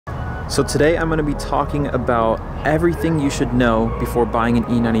So today I'm going to be talking about everything you should know before buying an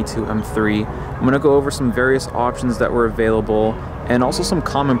E92 M3. I'm going to go over some various options that were available and also some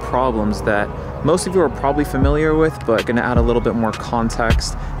common problems that most of you are probably familiar with, but going to add a little bit more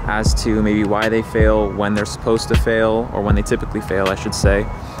context as to maybe why they fail, when they're supposed to fail, or when they typically fail, I should say,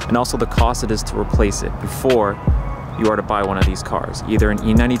 and also the cost it is to replace it before you are to buy one of these cars, either an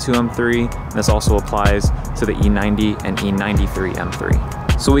E92 M3, and this also applies to the E90 and E93 M3.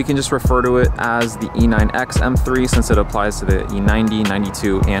 So we can just refer to it as the E9X M3 since it applies to the E90,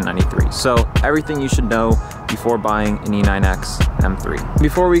 92, and 93. So everything you should know before buying an E9X M3.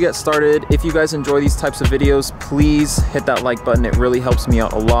 Before we get started, if you guys enjoy these types of videos, please hit that like button. It really helps me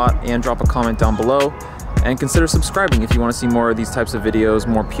out a lot, and drop a comment down below. And consider subscribing if you want to see more of these types of videos,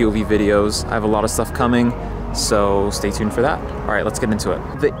 more POV videos. I have a lot of stuff coming, so stay tuned for that. All right, let's get into it.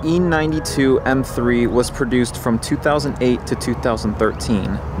 The E92 M3 was produced from 2008 to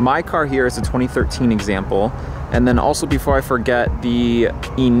 2013. My car here is a 2013 example. And then also, before I forget, the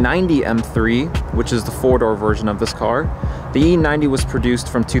E90 M3, which is the four-door version of this car, the E90 was produced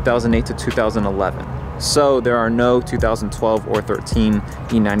from 2008 to 2011. So there are no 2012 or 13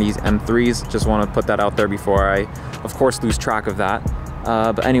 E90s M3s. Just want to put that out there before I, of course, lose track of that.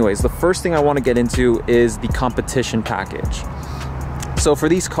 But anyways, the first thing I want to get into is the competition package. So for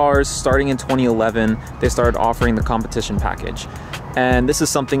these cars, starting in 2011, they started offering the competition package. And this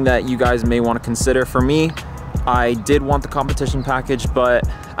is something that you guys may want to consider. For me, I did want the competition package, but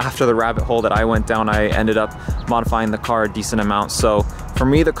after the rabbit hole that I went down, I ended up modifying the car a decent amount. So for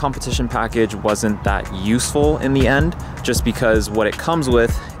me, the competition package wasn't that useful in the end, just because what it comes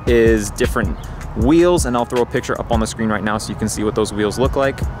with is different wheels, and I'll throw a picture up on the screen right now so you can see what those wheels look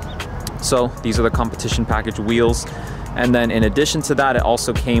like. So these are the competition package wheels. And then in addition to that, it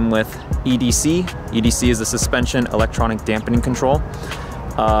also came with EDC. EDC is the suspension electronic dampening control.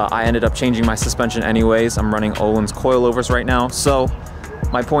 I ended up changing my suspension anyways. I'm running Olin's coilovers right now. So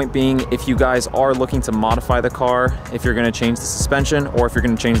my point being, if you guys are looking to modify the car, if you're going to change the suspension or if you're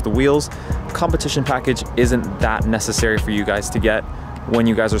going to change the wheels, competition package isn't that necessary for you guys to get when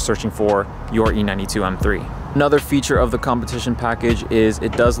you guys are searching for your E92 M3. Another feature of the competition package is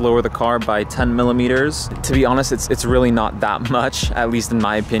it does lower the car by 10 millimeters. To be honest, it's really not that much, at least in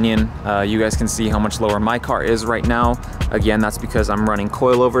my opinion. You guys can see how much lower my car is right now. Again, that's because I'm running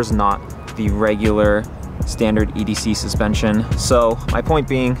coilovers, not the regular standard EDC suspension. So my point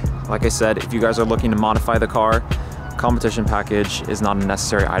being, like I said, if you guys are looking to modify the car, competition package is not a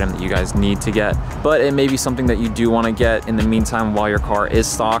necessary item that you guys need to get, but it may be something that you do want to get in the meantime while your car is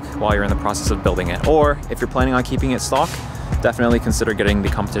stock, while you're in the process of building it. Or if you're planning on keeping it stock, definitely consider getting the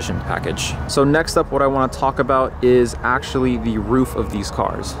competition package. So next up, what I want to talk about is actually the roof of these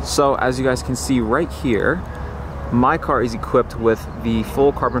cars. So as you guys can see right here, my car is equipped with the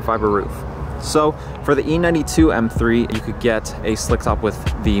full carbon fiber roof. So for the E92 M3, you could get a slick top with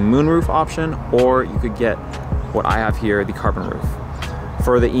the moonroof option, or you could get what I have here, the carbon roof.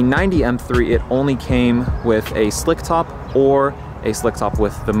 For the E90 M3, it only came with a slick top or a slick top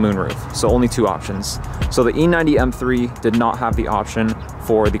with the moonroof. So only two options. So the E90 M3 did not have the option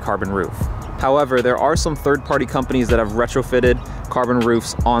for the carbon roof. However, there are some third-party companies that have retrofitted carbon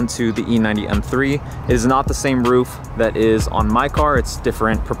roofs onto the E90 M3. It is not the same roof that is on my car. It's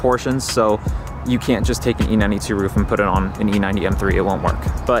different proportions, so you can't just take an E92 roof and put it on an E90 M3. It won't work.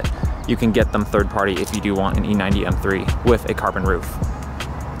 But you can get them third-party if you do want an E90 M3 with a carbon roof.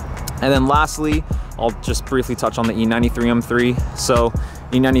 And then lastly, I'll just briefly touch on the E93 M3. So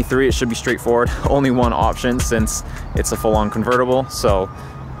E93, it should be straightforward. Only one option since it's a full-on convertible. So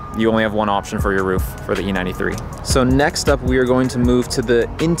you only have one option for your roof for the E93. So next up, we are going to move to the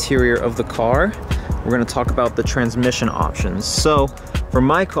interior of the car. We're going to talk about the transmission options. So for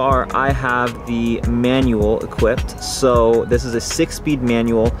my car, I have the manual equipped. So this is a 6-speed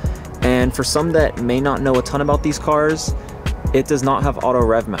manual. And for some that may not know a ton about these cars, it does not have auto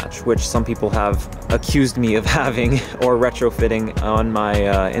rev match, which some people have accused me of having or retrofitting on my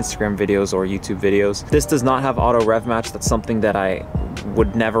Instagram videos or YouTube videos. This does not have auto rev match. That's something that I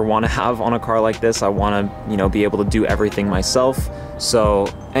would never want to have on a car like this. I want to, be able to do everything myself. So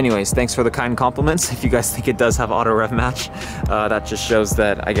anyways, thanks for the kind compliments. If you guys think it does have auto rev match, that just shows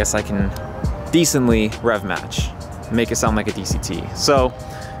that I guess I can decently rev match, make it sound like a DCT. So,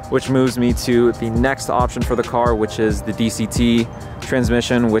 which moves me to the next option for the car, which is the DCT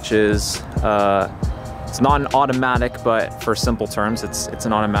transmission, which is, it's not an automatic, but for simple terms, it's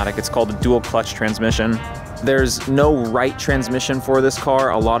an automatic. It's called a dual clutch transmission. There's no right transmission for this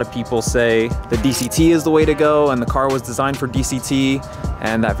car. A lot of people say the DCT is the way to go and the car was designed for DCT,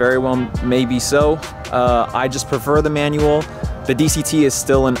 and that very well may be so. I just prefer the manual. The The DCT is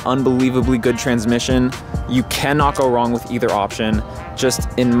still an unbelievably good transmission. You cannot go wrong with either option. Just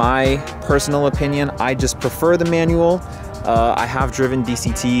in my personal opinion, I just prefer the manual. I have driven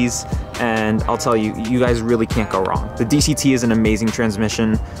DCTs, and I'll tell you, you guys really can't go wrong. The DCT is an amazing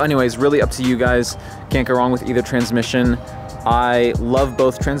transmission. Anyways, really up to you guys. Can't go wrong with either transmission. I love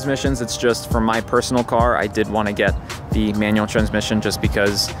both transmissions. It's just for my personal car, I did want to get the manual transmission just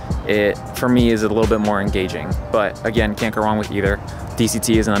because it, for me, is a little bit more engaging. But again, can't go wrong with either.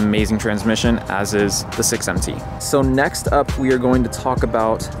 DCT is an amazing transmission, as is the 6MT. So next up, we are going to talk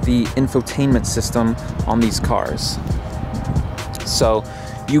about the infotainment system on these cars. So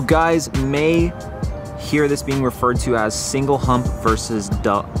you guys may hear this being referred to as single hump versus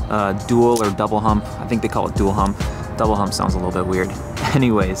dual or double hump. I think they call it dual hump. Double hump sounds a little bit weird.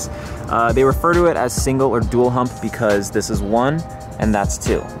 Anyways, they refer to it as single or dual hump because this is one and that's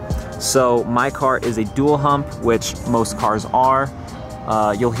two. So my car is a dual hump, which most cars are.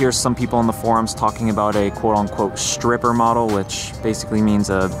 You'll hear some people on the forums talking about a quote-unquote stripper model, which basically means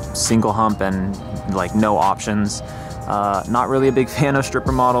a single hump and like no options. Not really a big fan of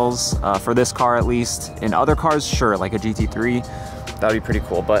stripper models, for this car at least. In other cars, sure, like a GT3, that'd be pretty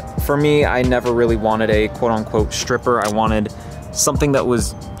cool. But for me, I never really wanted a quote-unquote stripper. I wanted something that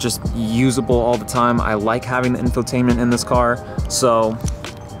was just usable all the time. I like having the infotainment in this car. So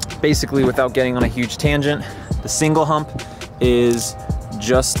basically, without getting on a huge tangent, the single hump is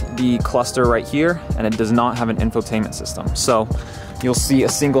just the cluster right here, and it does not have an infotainment system. So you'll see a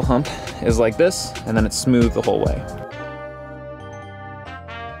single hump is like this, and then it's smooth the whole way.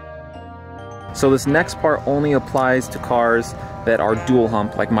 So this next part only applies to cars that are dual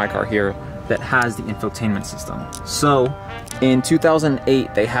hump, like my car here, that has the infotainment system. So in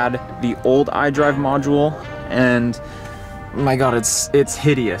 2008, they had the old iDrive module, and my God, it's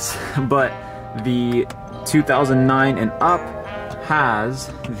hideous. But the 2009 and up has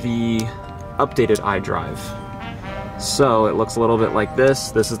the updated iDrive. So it looks a little bit like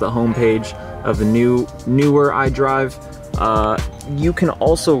this. This is the homepage of the newer iDrive. You can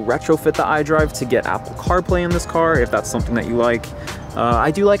also retrofit the iDrive to get Apple CarPlay in this car if that's something that you like.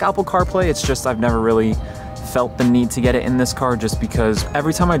 I do like Apple CarPlay, it's just I've never really felt the need to get it in this car just because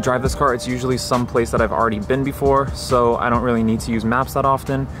every time I drive this car, it's usually some place that I've already been before, so I don't really need to use maps that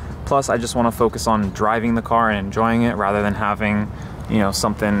often. Plus, I just want to focus on driving the car and enjoying it rather than having, you know,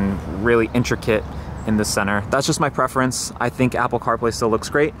 something really intricate in the center. That's just my preference. I think Apple CarPlay still looks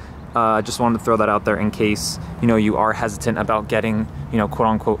great. Just wanted to throw that out there in case, you know, you are hesitant about getting, you know,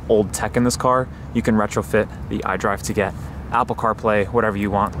 quote-unquote old tech in this car. You can retrofit the iDrive to get Apple CarPlay, whatever you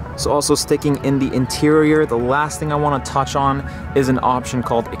want. So also sticking in the interior, the last thing I want to touch on is an option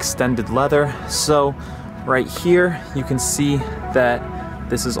called extended leather. So right here, you can see that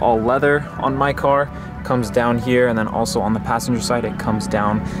this is all leather on my car. Comes down here, and then also on the passenger side, it comes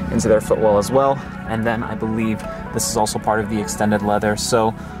down into their footwell as well. And then I believe this is also part of the extended leather.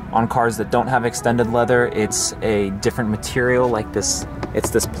 So on cars that don't have extended leather, it's a different material, like this. It's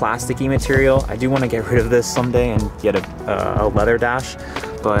this plasticky material. I do want to get rid of this someday and get a leather dash,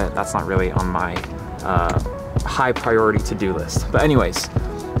 but that's not really on my high priority to-do list. But anyways,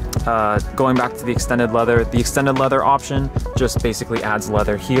 going back to the extended leather option just basically adds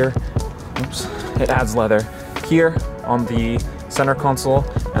leather here. Oops. It adds leather here on the center console,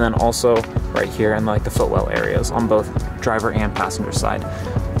 and then also right here in like the footwell areas on both driver and passenger side.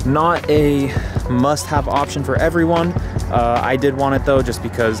 Not a must-have option for everyone. I did want it though, just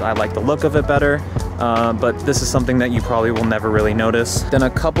because I like the look of it better. But this is something that you probably will never really notice. Then a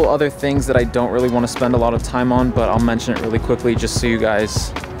couple other things that I don't really want to spend a lot of time on, but I'll mention it really quickly just so you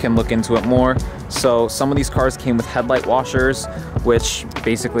guys can look into it more. So some of these cars came with headlight washers, which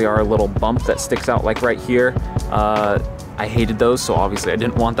basically are a little bump that sticks out like right here. I hated those, so obviously I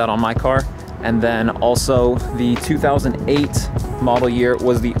didn't want that on my car. And then also the 2008 model year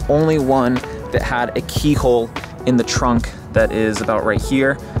was the only one that had a keyhole in the trunk that is about right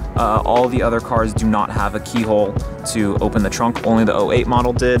here. All the other cars do not have a keyhole to open the trunk, only the 08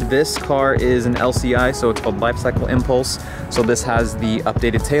 model did. This car is an LCI, so it's called Life Cycle Impulse. So this has the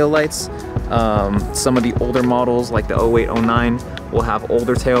updated taillights. Some of the older models, like the 08, 09, will have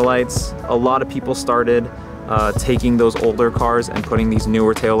older taillights. A lot of people started taking those older cars and putting these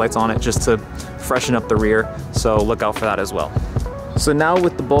newer taillights on it just to freshen up the rear, so look out for that as well. So now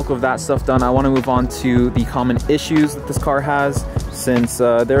with the bulk of that stuff done, I want to move on to the common issues that this car has, since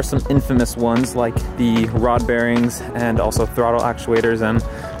there are some infamous ones like the rod bearings and also throttle actuators, and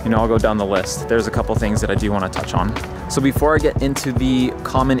you know, I'll go down the list. There's a couple things that I do want to touch on. So before I get into the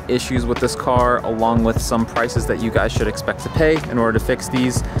common issues with this car, along with some prices that you guys should expect to pay in order to fix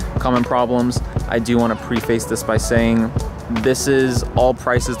these common problems, I do want to preface this by saying This is all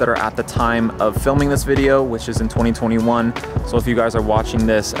prices that are at the time of filming this video, which is in 2021. So if you guys are watching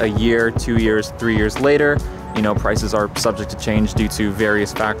this a year, 2 years, 3 years later, you know, prices are subject to change due to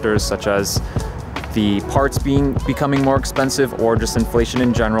various factors such as the parts becoming more expensive or just inflation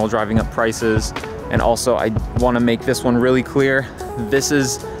in general driving up prices. And also I want to make this one really clear. This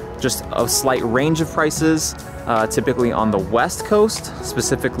is just a slight range of prices, typically on the West Coast,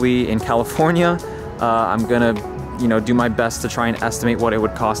 specifically in California. I'm gonna, you know, do my best to try and estimate what it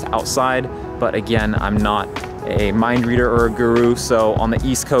would cost outside, but again, I'm not a mind reader or a guru. So on the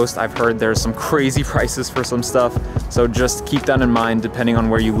East Coast, I've heard there's some crazy prices for some stuff. So just keep that in mind. Depending on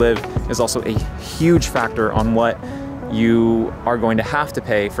where you live is also a huge factor on what you are going to have to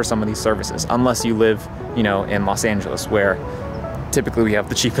pay for some of these services, unless you live, you know, in Los Angeles, where typically we have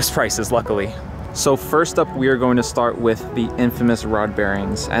the cheapest prices, luckily. So first up, we are going to start with the infamous rod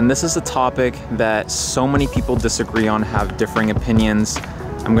bearings. And this is a topic that so many people disagree on, have differing opinions.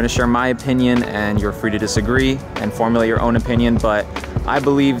 I'm going to share my opinion and you're free to disagree and formulate your own opinion, but I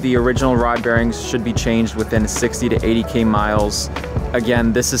believe the original rod bearings should be changed within 60 to 80K miles.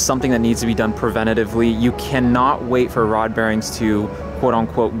 Again, this is something that needs to be done preventatively. You cannot wait for rod bearings to quote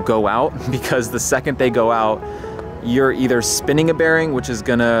unquote go out, because the second they go out, you're either spinning a bearing, which is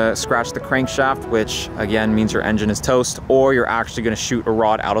gonna scratch the crankshaft, which again means your engine is toast, or you're actually gonna shoot a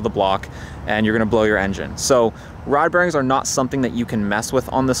rod out of the block and you're gonna blow your engine. So rod bearings are not something that you can mess with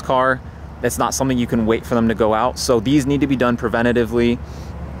on this car. It's not something you can wait for them to go out. So these need to be done preventatively.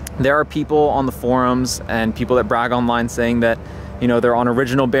 There are people on the forums and people that brag online saying that, you know, they're on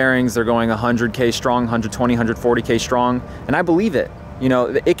original bearings, they're going 100K strong, 120, 140K strong, and I believe it. You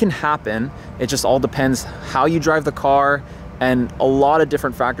know, it can happen. It just all depends how you drive the car and a lot of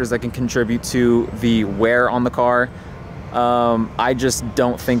different factors that can contribute to the wear on the car. I just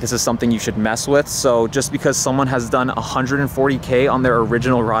don't think this is something you should mess with. So just because someone has done 140K on their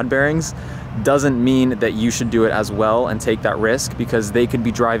original rod bearings doesn't mean that you should do it as well and take that risk, because they could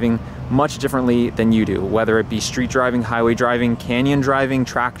be driving much differently than you do, whether it be street driving, highway driving, canyon driving,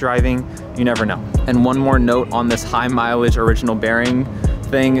 track driving, you never know. And one more note on this high mileage original bearing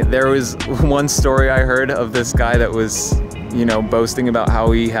thing. There was one story I heard of this guy that was, you know, boasting about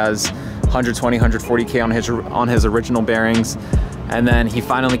how he has 120, 140K on his original bearings. And then he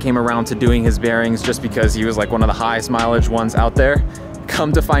finally came around to doing his bearings just because he was like one of the highest mileage ones out there.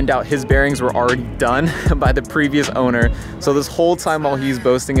 Come to find out, his bearings were already done by the previous owner. So this whole time while he's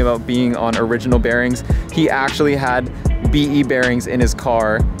boasting about being on original bearings, he actually had BE bearings in his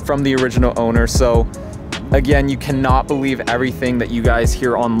car from the original owner. So again, you cannot believe everything that you guys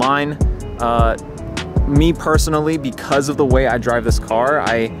hear online. Me personally, because of the way I drive this car,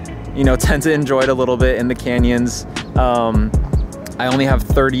 I, you know, tend to enjoy it a little bit in the canyons. I only have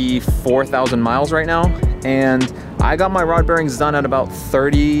 34,000 miles right now, and I got my rod bearings done at about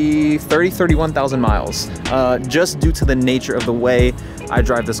 31,000 miles, just due to the nature of the way I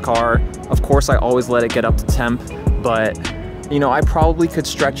drive this car. Of course, I always let it get up to temp, but you know, I probably could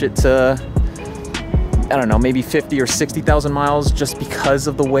stretch it to, I don't know, maybe 50 or 60,000 miles just because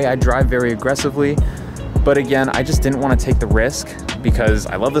of the way I drive very aggressively. But again, I just didn't want to take the risk because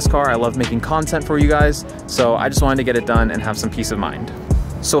I love this car. I love making content for you guys. So I just wanted to get it done and have some peace of mind.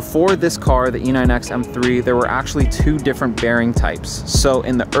 So for this car, the E92 M3, there were actually two different bearing types. So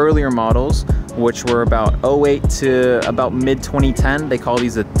in the earlier models, which were about 08 to about mid-2010, they call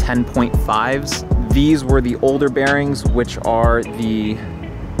these the 10.5s. These were the older bearings, which are the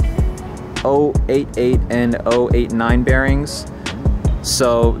 088 and 089 bearings.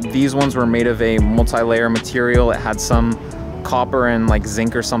 So these ones were made of a multi-layer material. It had some copper and like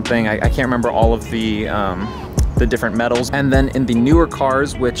zinc or something. I can't remember all of the different metals. And then in the newer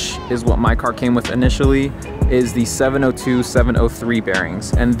cars, which is what my car came with initially, is the 702, 703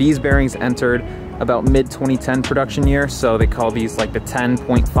 bearings. And these bearings entered about mid-2010 production year. So they call these like the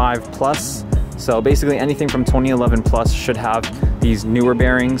 10.5 plus. So basically anything from 2011 plus should have these newer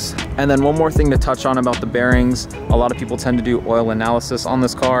bearings. And then one more thing to touch on about the bearings, a lot of people tend to do oil analysis on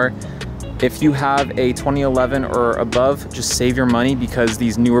this car. If you have a 2011 or above, just save your money because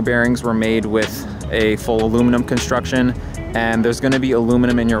these newer bearings were made with a full aluminum construction, and there's gonna be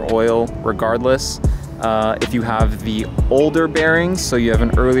aluminum in your oil regardless. If you have the older bearings, so you have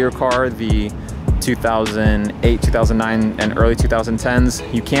an earlier car, the 2008, 2009, and early 2010s,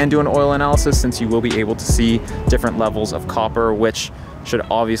 you can do an oil analysis since you will be able to see different levels of copper, which should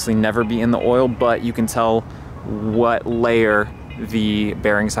obviously never be in the oil, but you can tell what layer the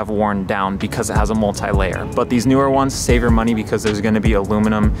bearings have worn down because it has a multi-layer. But these newer ones, save your money because there's going to be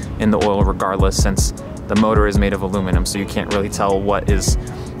aluminum in the oil regardless, since the motor is made of aluminum, so you can't really tell what is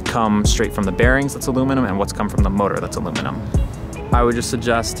come straight from the bearings that's aluminum and what's come from the motor that's aluminum. I would just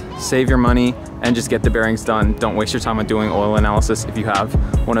suggest save your money and just get the bearings done. Don't waste your time on doing oil analysis if you have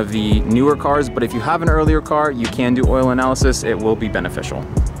one of the newer cars, but if you have an earlier car, you can do oil analysis. It will be beneficial.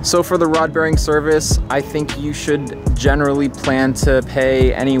 So for the rod bearing service, I think you should generally plan to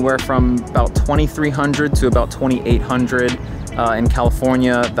pay anywhere from about $2,300 to about $2,800 in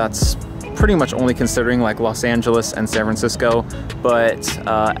California. That's pretty much only considering like Los Angeles and San Francisco, but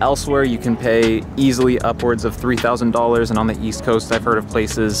elsewhere you can pay easily upwards of $3,000, and on the East Coast I've heard of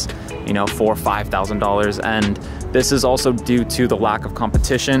places, you know, $4,000 or $5,000, and this is also due to the lack of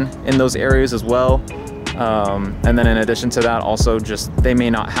competition in those areas as well. And then in addition to that, also just they may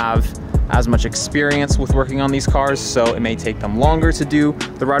not have as much experience with working on these cars, so it may take them longer to do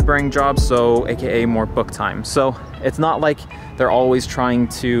the rod bearing job, so aka more book time. So it's not like they're always trying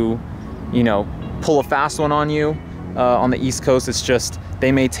to, you know, pull a fast one on you on the East Coast. It's just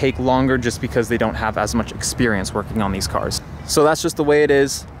they may take longer just because they don't have as much experience working on these cars. So that's just the way it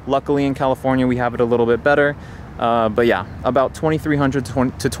is. Luckily in California we have it a little bit better, but yeah, about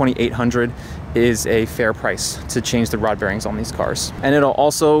 $2,300 to $2,800 is a fair price to change the rod bearings on these cars. And it'll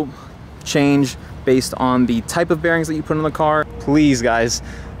also change based on the type of bearings that you put in the car. Please guys,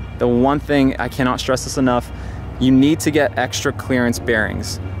 the one thing, I cannot stress this enough, you need to get extra clearance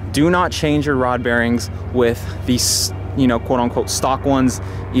bearings. Do not change your rod bearings with these, you know, quote unquote stock ones,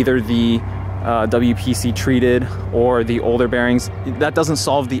 either the WPC treated or the older bearings. That doesn't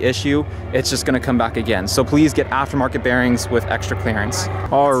solve the issue. It's just gonna come back again. So please get aftermarket bearings with extra clearance.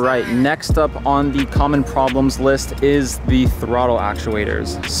 All right, next up on the common problems list is the throttle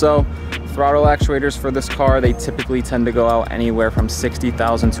actuators. So throttle actuators for this car, they typically tend to go out anywhere from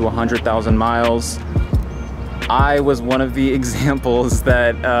 60,000 to 100,000 miles. I was one of the examples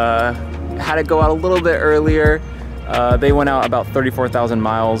that had it go out a little bit earlier. They went out about 34,000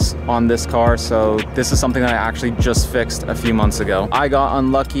 miles on this car, so this is something that I actually just fixed a few months ago. I got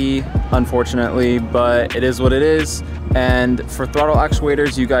unlucky, unfortunately, but it is what it is. And for throttle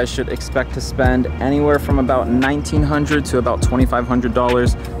actuators, you guys should expect to spend anywhere from about $1,900 to about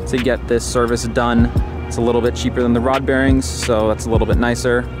 $2,500 to get this service done. It's a little bit cheaper than the rod bearings, so that's a little bit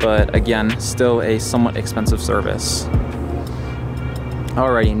nicer, but again, still a somewhat expensive service.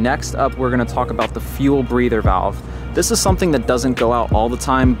 Alrighty, next up we're gonna talk about the fuel breather valve. This is something that doesn't go out all the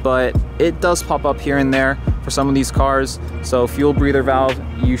time, but it does pop up here and there for some of these cars. So fuel breather valve,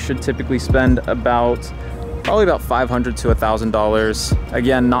 you should typically spend probably about $500 to $1,000.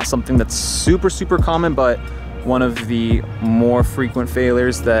 Again, not something that's super common, but one of the more frequent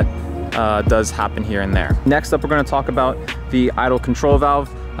failures that does happen here and there. Next up, we're going to talk about the idle control valve.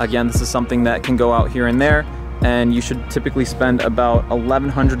 Again, this is something that can go out here and there, and you should typically spend about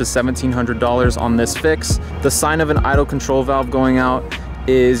 $1,100 to $1,700 on this fix. The sign of an idle control valve going out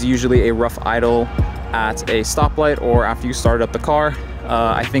is usually a rough idle at a stoplight or after you start up the car.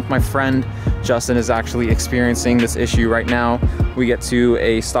 I think my friend Justin is actually experiencing this issue right now. We get to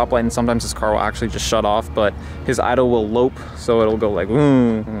a stoplight and sometimes his car will actually just shut off, but his idle will lope, so it'll go like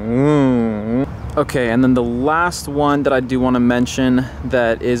Okay, and then the last one that I do want to mention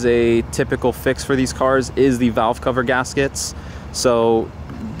that is a typical fix for these cars is the valve cover gaskets. So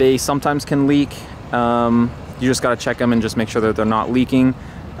they sometimes can leak. You just got to check them and just make sure that they're not leaking.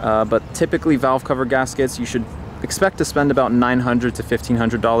 But typically valve cover gaskets, you should expect to spend about $900 to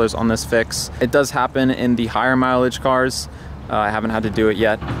 $1,500 on this fix. It does happen in the higher mileage cars. I haven't had to do it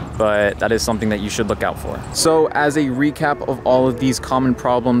yet, but that is something that you should look out for. So as a recap of all of these common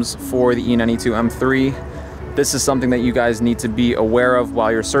problems for the E92 M3, this is something that you guys need to be aware of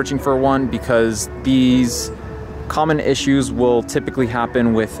while you're searching for one, because these common issues will typically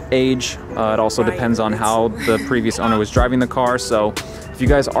happen with age. It also depends on how the previous owner was driving the car. So if you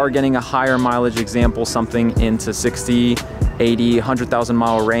guys are getting a higher mileage example, something into 60, 80, 100,000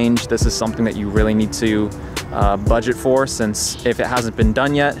 mile range, this is something that you really need to budget for, since if it hasn't been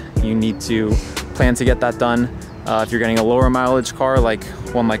done yet, you need to plan to get that done. If you're getting a lower mileage car, like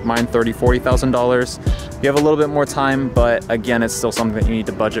one like mine, $30,000, $40,000, you have a little bit more time, but again, it's still something that you need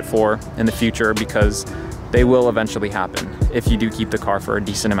to budget for in the future, because they will eventually happen if you do keep the car for a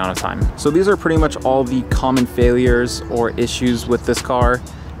decent amount of time. So these are pretty much all the common failures or issues with this car.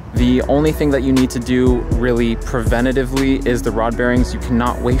 The only thing that you need to do really preventatively is the rod bearings. You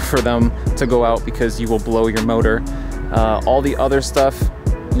cannot wait for them to go out because you will blow your motor. All the other stuff,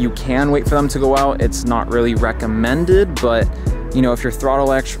 you can wait for them to go out. It's not really recommended, but you know, if your throttle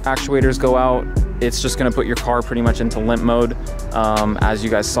actuators go out, it's just gonna put your car pretty much into limp mode, as you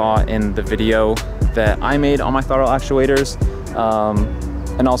guys saw in the video that I made on my throttle actuators.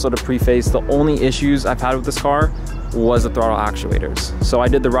 And also to preface, the only issues I've had with this car was the throttle actuators. So I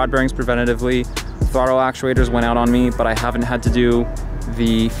did the rod bearings preventatively, throttle actuators went out on me, but I haven't had to do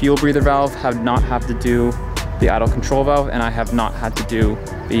the fuel breather valve, have not had to do the idle control valve, and I have not had to do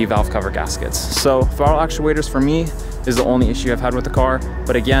the valve cover gaskets. So throttle actuators for me is the only issue I've had with the car.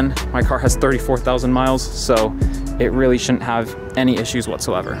 But again, my car has 34,000 miles, so it really shouldn't have any issues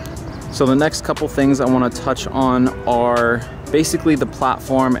whatsoever. So the next couple things I want to touch on are basically the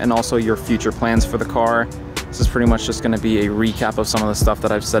platform and also your future plans for the car. This is pretty much just going to be a recap of some of the stuff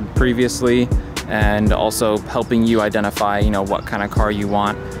that I've said previously, and also helping you identify, you know, what kind of car you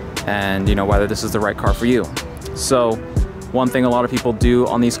want and, you know, whether this is the right car for you. So one thing a lot of people do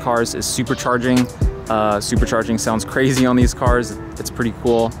on these cars is supercharging. Supercharging sounds crazy on these cars. It's pretty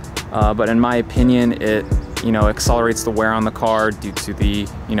cool, but in my opinion, it, you know, accelerates the wear on the car due to the,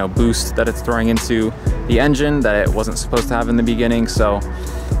 you know, boost that it's throwing into the engine that it wasn't supposed to have in the beginning. So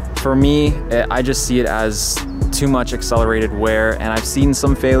for me, I just see it as too much accelerated wear, and I've seen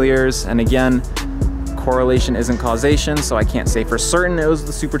some failures, and again, correlation isn't causation, so I can't say for certain it was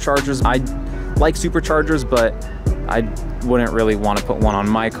the superchargers. I like superchargers, but I wouldn't really want to put one on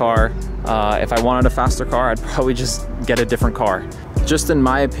my car. If I wanted a faster car, I'd probably just get a different car. Just in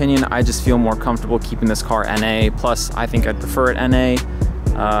my opinion, I just feel more comfortable keeping this car NA, plus I think I'd prefer it NA,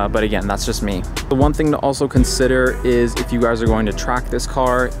 but again, that's just me. The one thing to also consider is if you guys are going to track this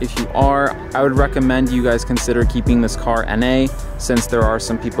car. If you are, I would recommend you guys consider keeping this car NA, since there are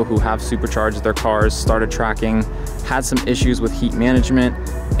some people who have supercharged their cars, started tracking, had some issues with heat management,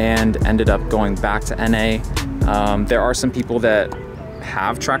 and ended up going back to NA. There are some people that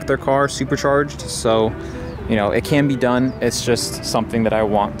have tracked their car supercharged, so you know, it can be done. It's just something that I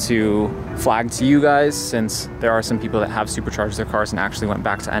want to flag to you guys, since there are some people that have supercharged their cars and actually went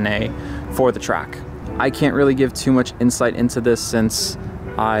back to NA for the track. I can't really give too much insight into this, since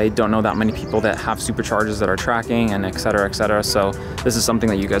I don't know that many people that have superchargers that are tracking, and etc, etc. So this is something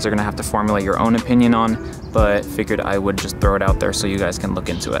that you guys are gonna have to formulate your own opinion on, but figured I would just throw it out there so you guys can look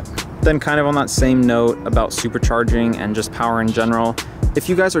into it. Then kind of on that same note about supercharging and just power in general, if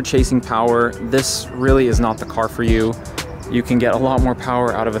you guys are chasing power, this really is not the car for you. You can get a lot more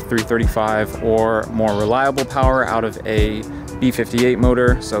power out of a 335 or more reliable power out of a B58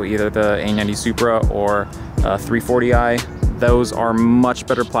 motor, so either the E90 Supra or 340i. Those are much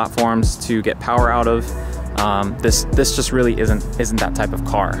better platforms to get power out of. This just really isn't that type of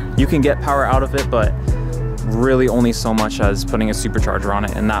car. You can get power out of it, but really only so much as putting a supercharger on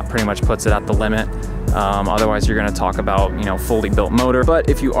it, and that pretty much puts it at the limit. Otherwise you're going to talk about, you know, fully built motor. But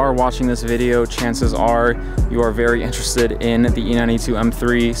if you are watching this video, chances are you are very interested in the E92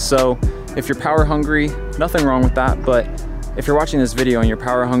 M3. So if you're power hungry, nothing wrong with that, but if you're watching this video and you're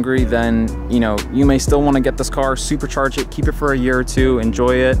power hungry, then, you know, you may still want to get this car, supercharge it, keep it for a year or two,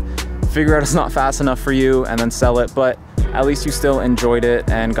 enjoy it, figure out it's not fast enough for you, and then sell it. But at least you still enjoyed it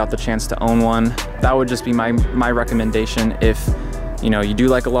and got the chance to own one. That would just be my recommendation. If, you know, you do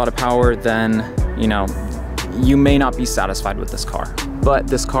like a lot of power, then, you know, you may not be satisfied with this car. But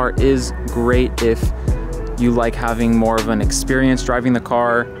this car is great if you like having more of an experience driving the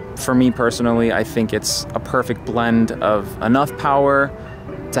car. For me personally, I think it's a perfect blend of enough power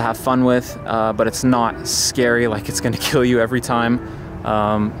to have fun with, but it's not scary like it's gonna kill you every time.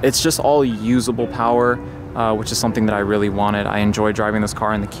 It's just all usable power, which is something that I really wanted. I enjoy driving this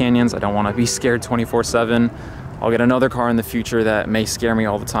car in the canyons. I don't want to be scared 24/7. I'll get another car in the future that may scare me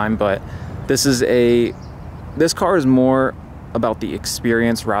all the time, but this car is more about the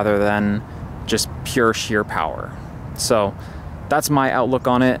experience rather than just pure sheer power. So that's my outlook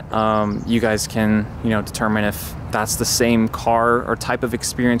on it. You guys can, you know, determine if that's the same car or type of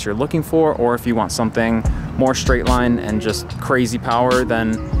experience you're looking for, or if you want something more straight line and just crazy power,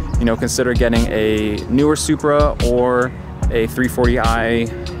 then, you know, consider getting a newer Supra or a 340i.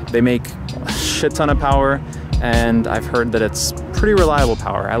 They make a shit ton of power, and I've heard that it's pretty reliable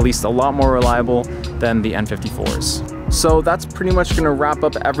power, at least a lot more reliable than the N54s. So that's pretty much gonna wrap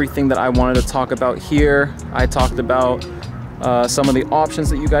up everything that I wanted to talk about here. I talked about some of the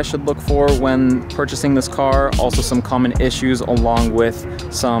options that you guys should look for when purchasing this car, also some common issues, along with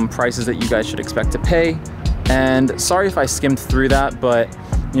some prices that you guys should expect to pay. And sorry if I skimmed through that, but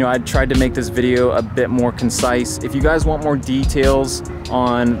you know, I tried to make this video a bit more concise. If you guys want more details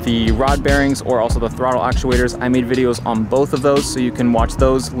on the rod bearings or also the throttle actuators, I made videos on both of those, so you can watch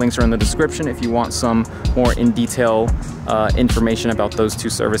those. Links are in the description if you want some more in detail information about those two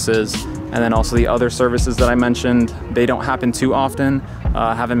services. And then also the other services that I mentioned, they don't happen too often.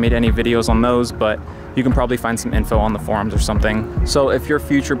 I haven't made any videos on those, but you can probably find some info on the forums or something. So if your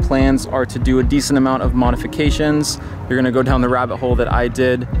future plans are to do a decent amount of modifications, you're gonna go down the rabbit hole that I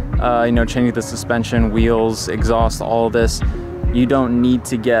did, you know, changing the suspension, wheels, exhaust, all of this. You don't need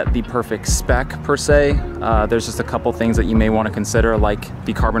to get the perfect spec per se. There's just a couple things that you may want to consider, like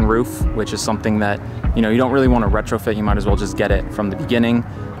the carbon roof, which is something that, you know, you don't really want to retrofit. You might as well just get it from the beginning.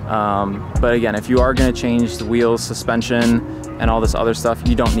 But again, if you are going to change the wheels, suspension, and all this other stuff,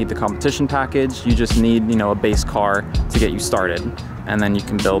 you don't need the competition package. You just need, you know, a base car to get you started, and then you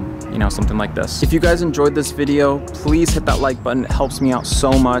can build, you know, something like this. If you guys enjoyed this video, please hit that like button. It helps me out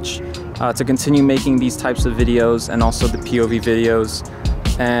so much to continue making these types of videos and also the POV videos.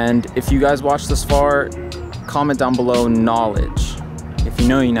 And if you guys watched this far, comment down below knowledge. If you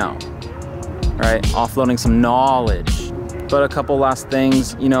know, you know. All right, offloading some knowledge. But a couple last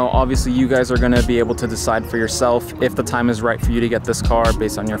things, you know, obviously you guys are going to be able to decide for yourself if the time is right for you to get this car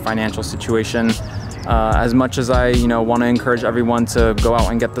based on your financial situation. As much as I, you know, want to encourage everyone to go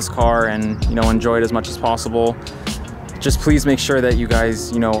out and get this car and, you know, enjoy it as much as possible, just please make sure that you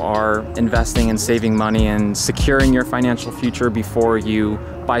guys, you know, are investing and saving money and securing your financial future before you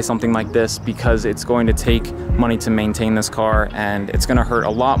buy something like this, because it's going to take money to maintain this car, and it's going to hurt a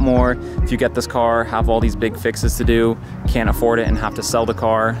lot more if you get this car, have all these big fixes to do, can't afford it, and have to sell the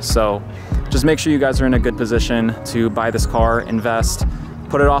car. So just make sure you guys are in a good position to buy this car, invest,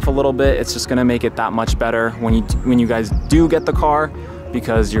 put it off a little bit. It's just going to make it that much better when you guys do get the car,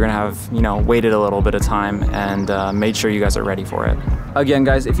 because you're gonna have, you know, waited a little bit of time and made sure you guys are ready for it. Again,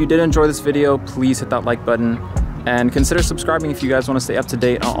 guys, if you did enjoy this video, please hit that like button and consider subscribing if you guys want to stay up to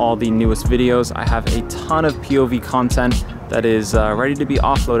date on all the newest videos. I have a ton of POV content that is ready to be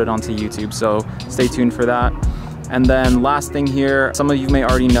offloaded onto YouTube, so stay tuned for that. And then last thing here, some of you may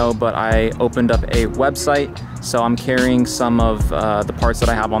already know, but I opened up a website. So I'm carrying some of the parts that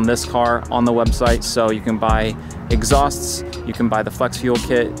I have on this car on the website. So you can buy exhausts, you can buy the flex fuel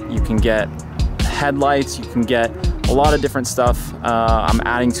kit, you can get headlights, you can get a lot of different stuff. I'm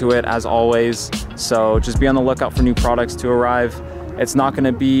adding to it as always. So just be on the lookout for new products to arrive. It's not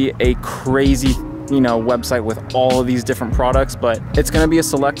gonna be a crazy, you know, website with all of these different products, but it's going to be a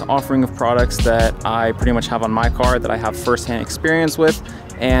select offering of products that I pretty much have on my car, that I have firsthand experience with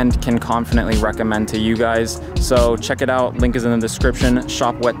and can confidently recommend to you guys. So check it out, link is in the description,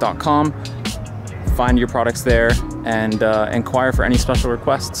 shopwet.com. Find your products there and inquire for any special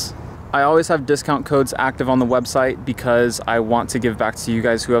requests. I always have discount codes active on the website because I want to give back to you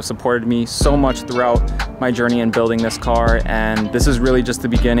guys who have supported me so much throughout my journey in building this car, and this is really just the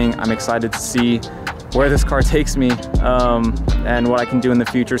beginning. I'm excited to see where this car takes me and what I can do in the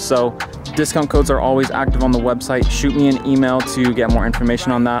future. So discount codes are always active on the website. Shoot me an email to get more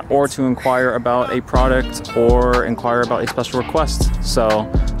information on that, or to inquire about a product or inquire about a special request. So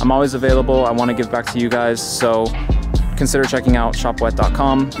I'm always available. I want to give back to you guys, so consider checking out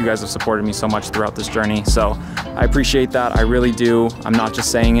shopwet.com. You guys have supported me so much throughout this journey, so I appreciate that. I really do. I'm not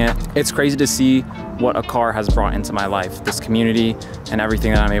just saying it. It's crazy to see what a car has brought into my life, this community and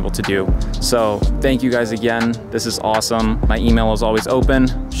everything that I'm able to do. So thank you guys again. This is awesome. My email is always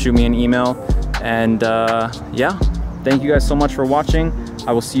open. Shoot me an email. And yeah, thank you guys so much for watching.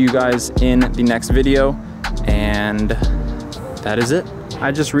 I will see you guys in the next video, and that is it.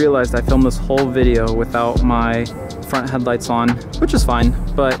 I just realized I filmed this whole video without my front headlights on, which is fine,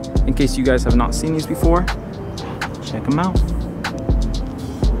 but in case you guys have not seen these before, check them out.